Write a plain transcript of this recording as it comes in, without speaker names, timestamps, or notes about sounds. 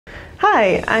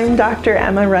Hi, I'm Dr.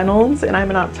 Emma Reynolds and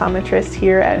I'm an optometrist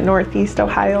here at Northeast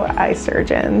Ohio Eye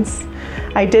Surgeons.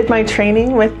 I did my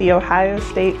training with the Ohio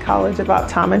State College of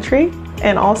Optometry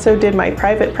and also did my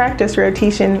private practice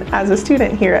rotation as a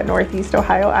student here at Northeast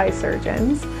Ohio Eye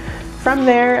Surgeons. From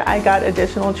there, I got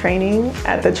additional training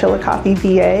at the Chillicothe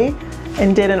VA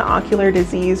and did an ocular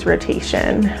disease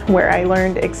rotation where I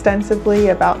learned extensively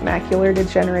about macular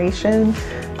degeneration,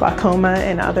 glaucoma,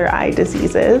 and other eye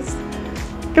diseases.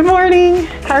 Good morning,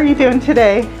 how are you doing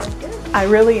today? I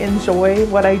really enjoy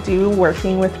what I do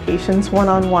working with patients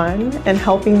one-on-one and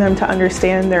helping them to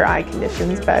understand their eye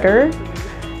conditions better.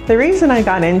 The reason I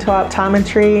got into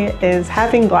optometry is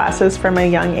having glasses from a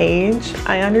young age.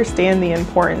 I understand the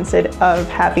importance of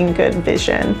having good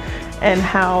vision and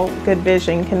how good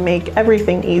vision can make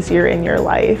everything easier in your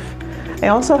life. I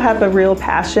also have a real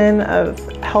passion of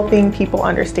helping people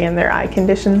understand their eye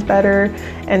conditions better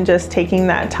and just taking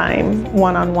that time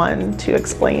one-on-one to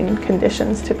explain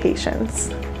conditions to patients.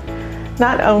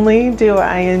 Not only do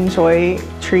I enjoy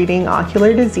treating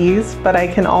ocular disease, but I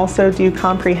can also do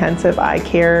comprehensive eye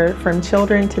care from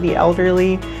children to the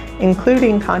elderly,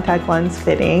 including contact lens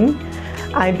fitting.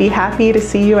 I'd be happy to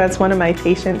see you as one of my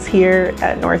patients here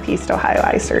at Northeast Ohio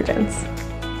Eye Surgeons.